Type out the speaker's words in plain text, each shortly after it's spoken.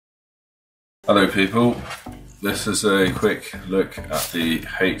Hello people, this is a quick look at the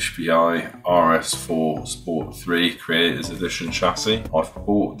HPI RS4 Sport 3 Creators Edition chassis. I've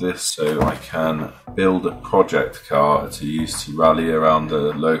bought this so I can build a project car to use to rally around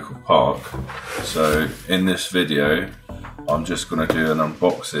a local park. So in this video I'm just going to do an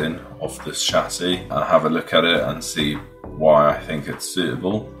unboxing of this chassis and have a look at it and see why I think it's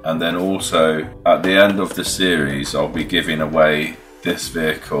suitable. And then also at the end of the series I'll be giving away this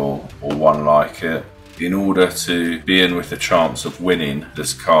vehicle or one like it in order to be in with the chance of winning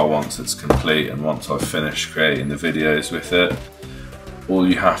this car once it's complete and once I've finished creating the videos with it. All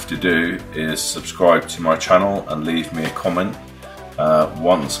you have to do is subscribe to my channel and leave me a comment.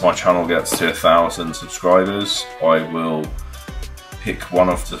 Once my channel gets to 1,000 subscribers, I will pick one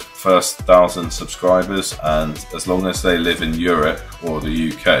of the first 1,000 subscribers, and as long as they live in Europe or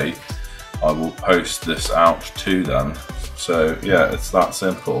the UK, I will post this out to them. So yeah, it's that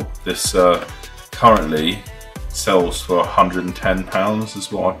simple. This currently sells for £110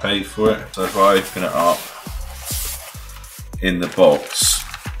 is what I paid for it. So if I open it up, in the box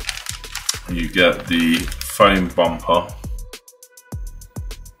you get the foam bumper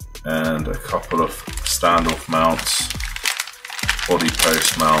and a couple of standoff mounts, body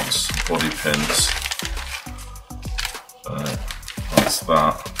post mounts, body pins. So that's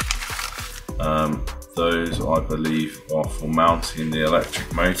that. Those I believe are for mounting the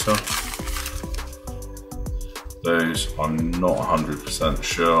electric motor. Those I'm not 100%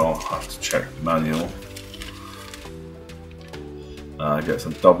 sure, I'll have to check the manual. Get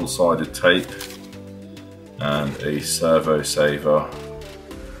some double-sided tape and a servo saver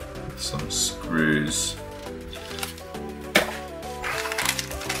with some screws.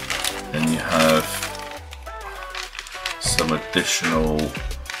 Then you have some additional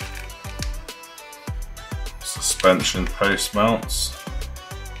suspension post mounts,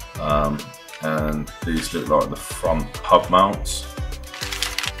 and these look like the front hub mounts.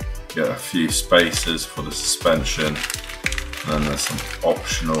 Get a few spacers for the suspension, and then there's some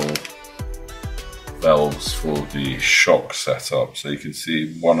optional valves for the shock setup. So you can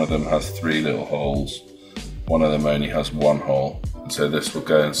see one of them has 3 little holes, one of them only has 1 hole. And so this will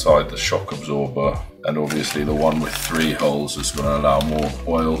go inside the shock absorber, and obviously the one with 3 holes is going to allow more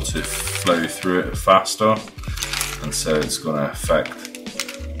oil to flow through it faster, and so it's going to affect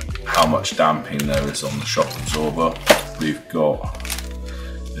how much damping there is on the shock absorber. We've got,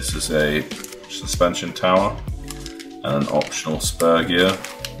 this is a suspension tower and an optional spur gear,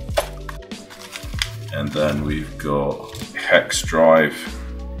 and then we've got hex drive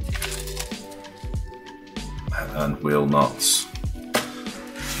and wheel nuts.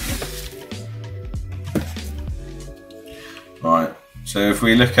 Right, so if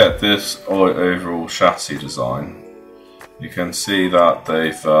we look at this overall chassis design, you can see that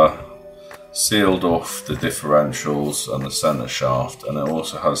they've sealed off the differentials and the centre shaft, and it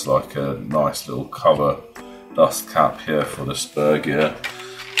also has like a nice little cover dust cap here for the spur gear.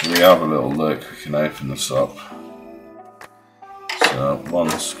 If we have a little look, we can open this up. So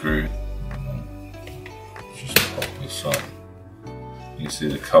one screw, just pop this up. You can see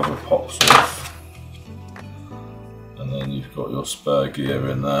the cover pops off, and then you've got your spur gear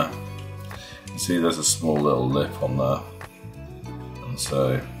in there. You can see there's a small little lip on there. And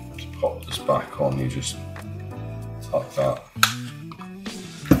so to pop this back on, you just tuck that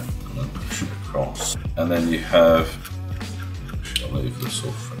and then push it across. And then you have, actually I'll leave this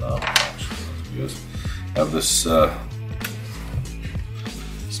off for now, actually that's good. You have this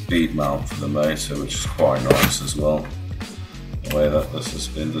speed mount for the motor, which is quite nice as well, the way that this has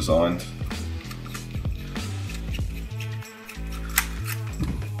been designed.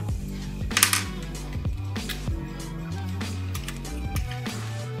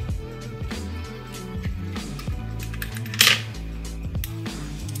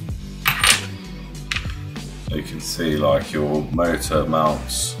 You can see like your motor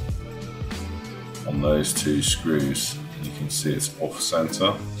mounts on those 2 screws, and you can see it's off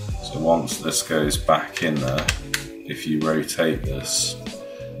center. So once this goes back in there, if you rotate this,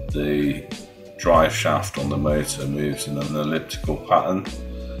 the drive shaft on the motor moves in an elliptical pattern,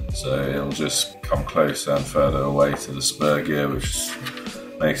 so it'll just come closer and further away to the spur gear, which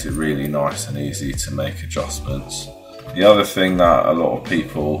makes it really nice and easy to make adjustments. The other thing that a lot of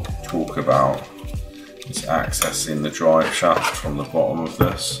people talk about is accessing the drive shaft from the bottom of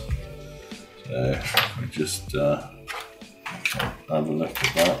this. So we just have a look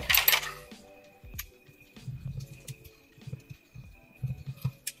at that.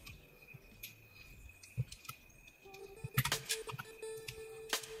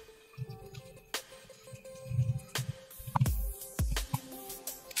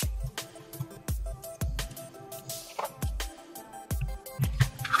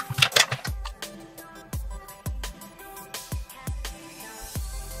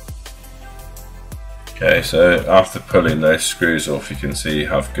 Okay, so after pulling those screws off, you can see you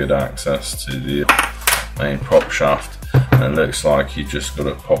have good access to the main prop shaft, and it looks like you just got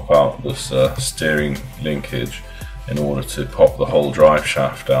to pop out this steering linkage in order to pop the whole drive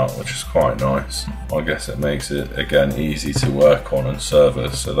shaft out, which is quite nice. I guess it makes it again easy to work on and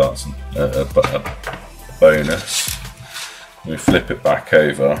service, so that's a bonus. We flip it back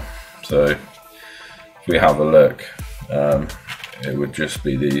over, so if we have a look, it would just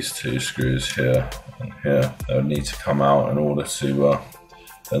be these two screws here and here. They would need to come out in order to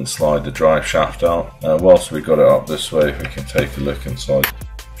then slide the drive shaft out. Whilst we got it up this way, we can take a look inside the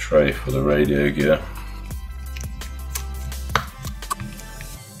tray for the radio gear.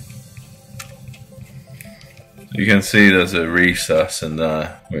 You can see there's a recess in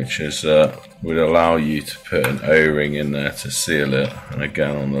there, which is would allow you to put an O-ring in there to seal it, and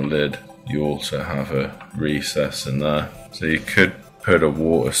again on the lid you also have a recess in there, so you could put a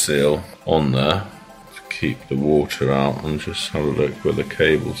water seal on there to keep the water out. And just have a look where the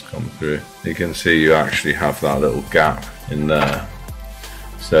cables come through. You can see you actually have that little gap in there,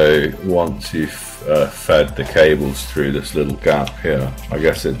 so once you've fed the cables through this little gap here, I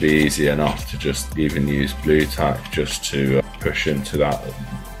guess it'd be easy enough to just even use blue tack just to push into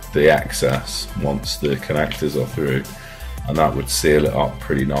the excess once the connectors are through, and that would seal it up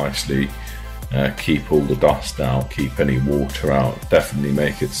pretty nicely, keep all the dust out, keep any water out, definitely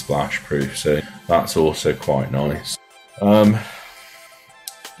make it splash proof, so that's also quite nice.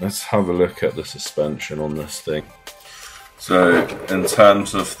 Let's have a look at the suspension on this thing. So in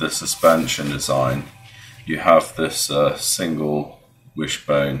terms of the suspension design, you have this single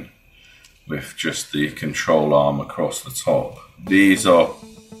wishbone with just the control arm across the top. These are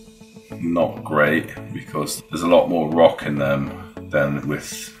not great because there's a lot more rock in them than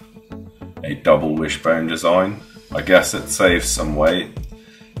with a double wishbone design. I guess it saves some weight,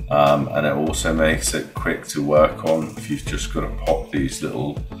 and it also makes it quick to work on if you've just got to pop these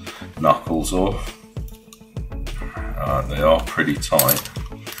little knuckles off. They are pretty tight,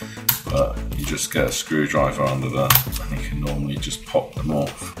 but you just get a screwdriver under there and you can normally just pop them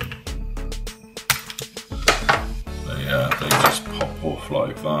off. So yeah, they just pop off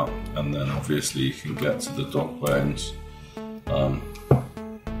like that, and then obviously you can get to the dog bones.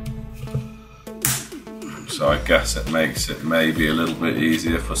 So I guess it makes it maybe a little bit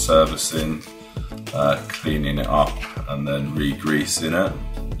easier for servicing, cleaning it up and then re-greasing it.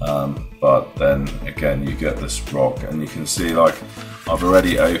 But then again you get this rock, and you can see like I've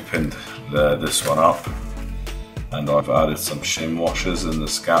already opened this one up and I've added some shim washers in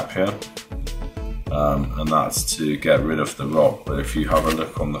this gap here, and that's to get rid of the rock. But if you have a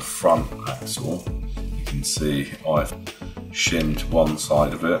look on the front axle, you can see I've shimmed one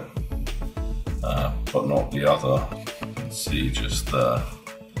side of it, but not the other. You can see just there.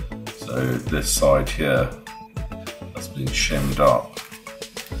 So this side here has been shimmed up,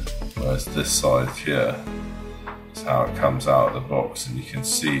 whereas this side here is how it comes out of the box, and you can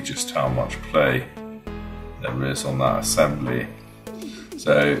see just how much play there is on that assembly.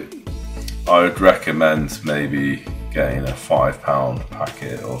 So I would recommend maybe getting a £5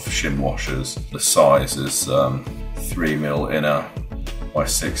 packet of shim washers. The size is 3mm inner by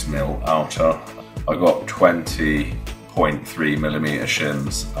 6mm outer. I got 20.3mm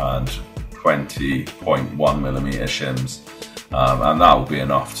shims and 20.1mm shims. And that will be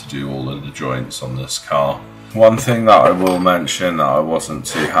enough to do all of the joints on this car. One thing that I will mention that I wasn't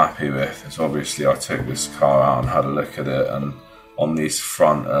too happy with is obviously I took this car out and had a look at it, and on these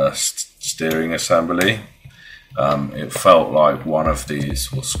front steering assembly, it felt like one of these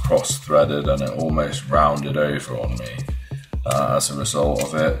was cross-threaded and it almost rounded over on me as a result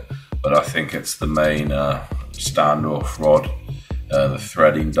of it. But I think it's the main standoff rod. The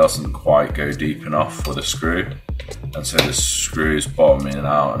threading doesn't quite go deep enough for the screw, and so the screw's bottoming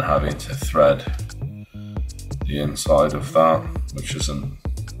out and having to thread the inside of that, which isn't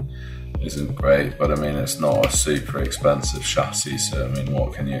great. But I mean, it's not a super expensive chassis, so I mean,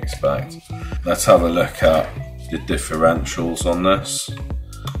 what can you expect? Let's have a look at the differentials on this.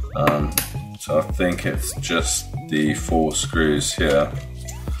 So I think it's just the 4 screws here,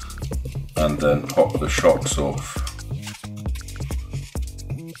 and then pop the shocks off.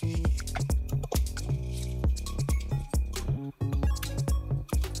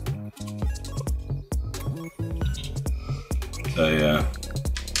 So yeah,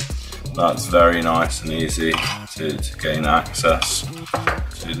 that's very nice and easy to gain access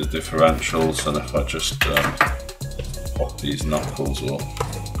to the differentials. And if I just pop these knuckles off,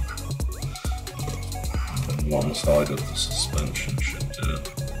 one side of the suspension should do it.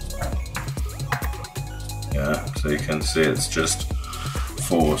 Yeah, so you can see it's just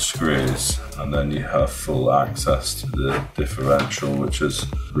 4 screws, and then you have full access to the differential, which is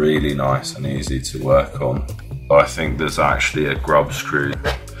really nice and easy to work on. I think there's actually a grub screw.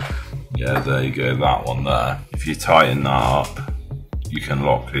 Yeah, there you go, that one there. If you tighten that up, you can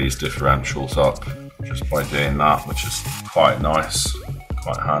lock these differentials up just by doing that, which is quite nice,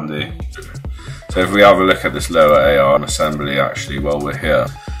 quite handy. So if we have a look at this lower AR assembly actually while we're here,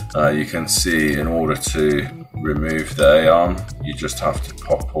 you can see in order to remove the A-arm, you just have to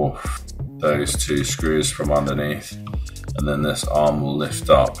pop off those two screws from underneath, and then this arm will lift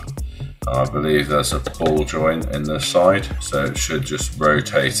up. I believe there's a ball joint in the side, so it should just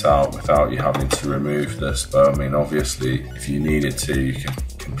rotate out without you having to remove this. But I mean, obviously, if you needed to, you can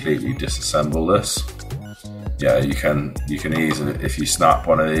completely disassemble this. Yeah, you can easily, if you snap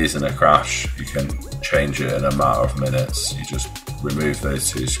one of these in a crash, you can change it in a matter of minutes. You just remove those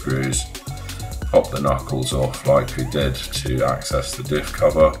two screws, pop the knuckles off like we did to access the diff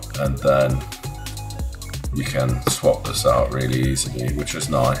cover, and then you can swap this out really easily, which is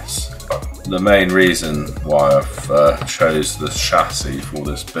nice. The main reason why I've chose this chassis for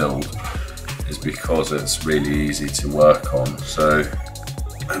this build is because it's really easy to work on. So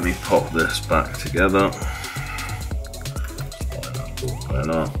let me pop this back together.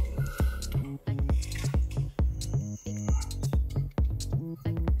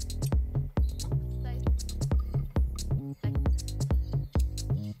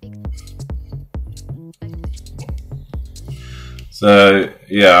 So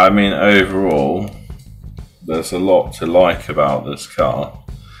yeah, I mean, overall there's a lot to like about this car.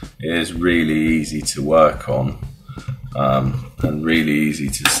 It is really easy to work on and really easy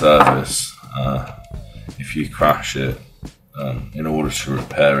to service if you crash it. In order to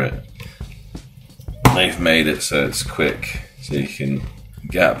repair it, they've made it so it's quick, so you can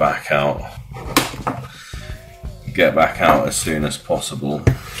get back out as soon as possible.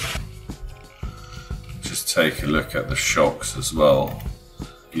 Just take a look at the shocks as well.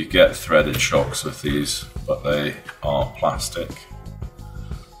 You get threaded shocks with these, but they are plastic.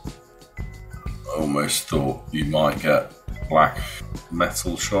 I almost thought you might get black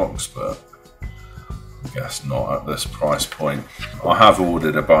metal shocks, but I guess not at this price point. I have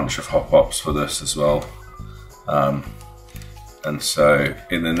ordered a bunch of hop-ups for this as well. And so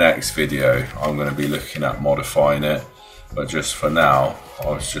in the next video, I'm going to be looking at modifying it. But just for now, I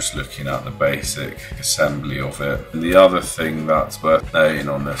was just looking at the basic assembly of it. And the other thing that's worth noting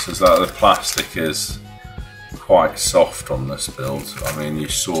on this is that the plastic is quite soft on this build. I mean, you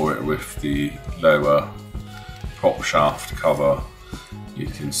saw it with the lower prop shaft cover. You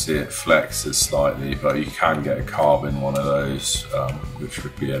can see it flexes slightly, but you can get a carbon one of those, which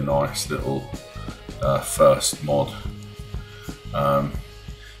would be a nice little first mod.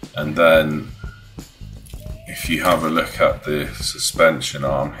 And then if you have a look at the suspension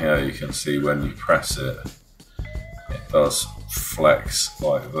arm here, you can see when you press it, it does flex,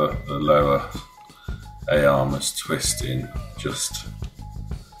 like the lower A-arm is twisting just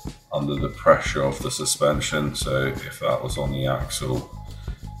under the pressure of the suspension. So if that was on the axle,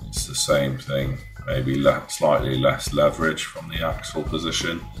 it's the same thing, maybe slightly less leverage from the axle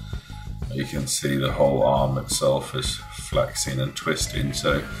position. You can see the whole arm itself is flexing and twisting.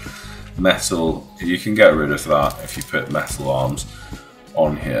 So metal, you can get rid of that if you put metal arms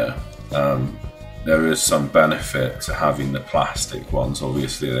on here. There is some benefit to having the plastic ones.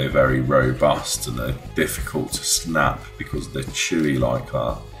 Obviously they're very robust and they're difficult to snap because they're chewy like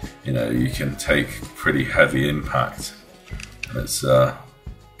that. You know, you can take pretty heavy impact and it's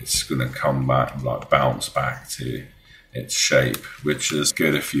going to come back, like bounce back to its shape, which is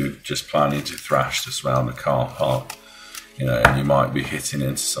good if you're just planning to thrash this around the car park, you know, and you might be hitting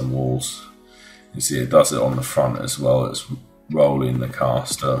into some walls. You see it does it on the front as well. It's rolling the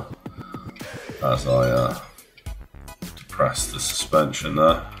caster as I depress the suspension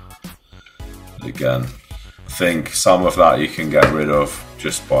there. But again, I think some of that you can get rid of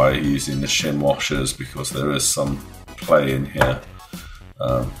just by using the shim washers, because there is some play in here.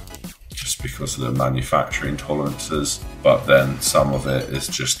 Just because of the manufacturing tolerances, but then some of it is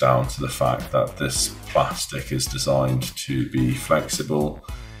just down to the fact that this plastic is designed to be flexible,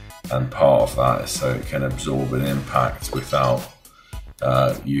 and part of that is so it can absorb an impact without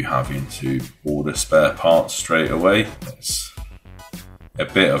you having to order spare parts straight away. It's a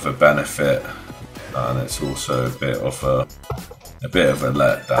bit of a benefit, and it's also a bit of a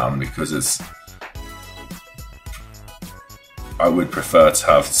letdown, because I would prefer to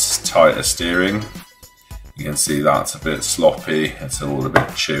have tighter steering. You can see that's a bit sloppy, it's all a bit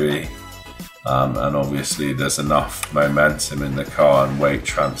chewy, and obviously there's enough momentum in the car and weight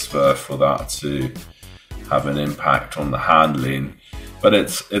transfer for that to have an impact on the handling. but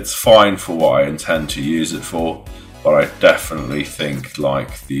it's fine for what I intend to use it for. But I definitely think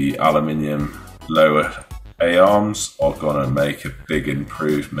like the aluminium lower A-arms are gonna make a big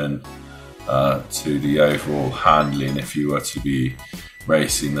improvement to the overall handling. If you were to be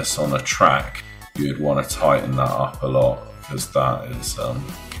racing this on a track, you'd want to tighten that up a lot, because that is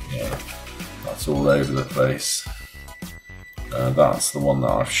yeah, that's all over the place. That's the one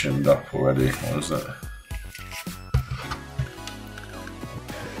that I've shimmed up already. What is it?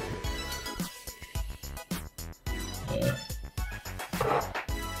 Yeah,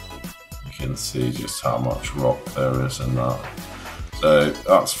 you can see just how much rock there is in that. So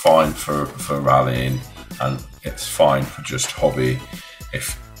that's fine for rallying, and it's fine for just hobby.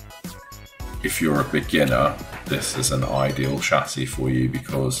 If you're a beginner, this is an ideal chassis for you,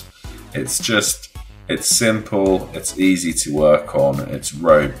 because it's simple, it's easy to work on, it's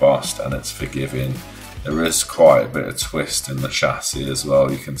robust, and it's forgiving. There is quite a bit of twist in the chassis as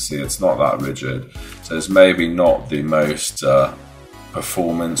well. You can see it's not that rigid, so it's maybe not the most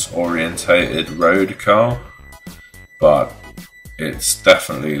performance orientated road car, but it's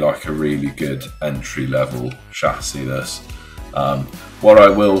definitely like a really good entry level chassis, this. What I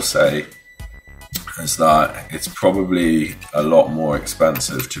will say is that it's probably a lot more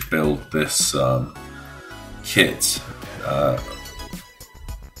expensive to build this kit,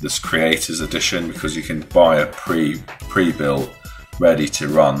 this creators edition, because you can buy a pre-built ready to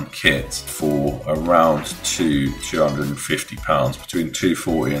run kit for around £250, between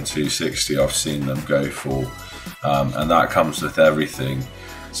 £240 and £260 I've seen them go for, and that comes with everything.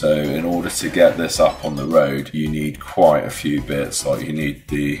 So in order to get this up on the road, you need quite a few bits. Like you need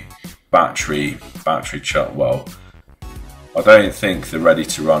the battery charger. Well, I don't think the ready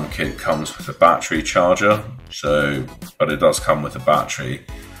to run kit comes with a battery charger, but it does come with a battery.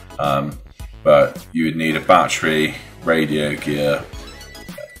 But you would need a battery, radio gear,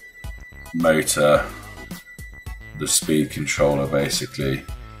 motor, the speed controller basically,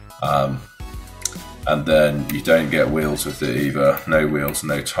 and then you don't get wheels with it either. No wheels,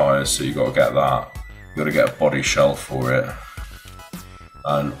 no tyres, so you got to get that. You got to get a body shell for it,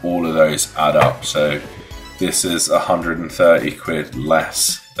 and all of those add up. So this is 130 quid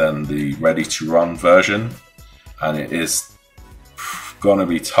less than the ready to run version, and it is gonna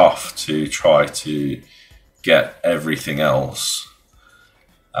be tough to try to get everything else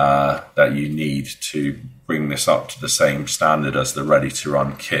that you need to bring this up to the same standard as the ready to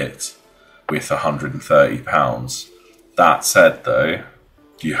run kit with £130. That said though,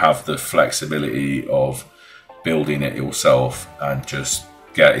 you have the flexibility of building it yourself and just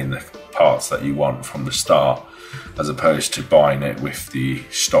getting the parts that you want from the start, as opposed to buying it with the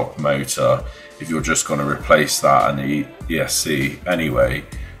stock motor. If you're just going to replace that and the ESC anyway,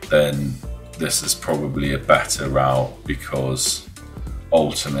 then this is probably a better route, because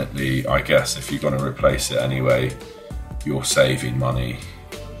ultimately, I guess if you're going to replace it anyway, you're saving money.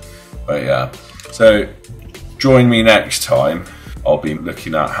 But yeah, so join me next time. I'll be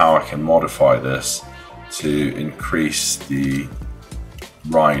looking at how I can modify this to increase the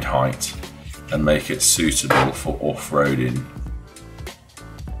ride height and make it suitable for off-roading.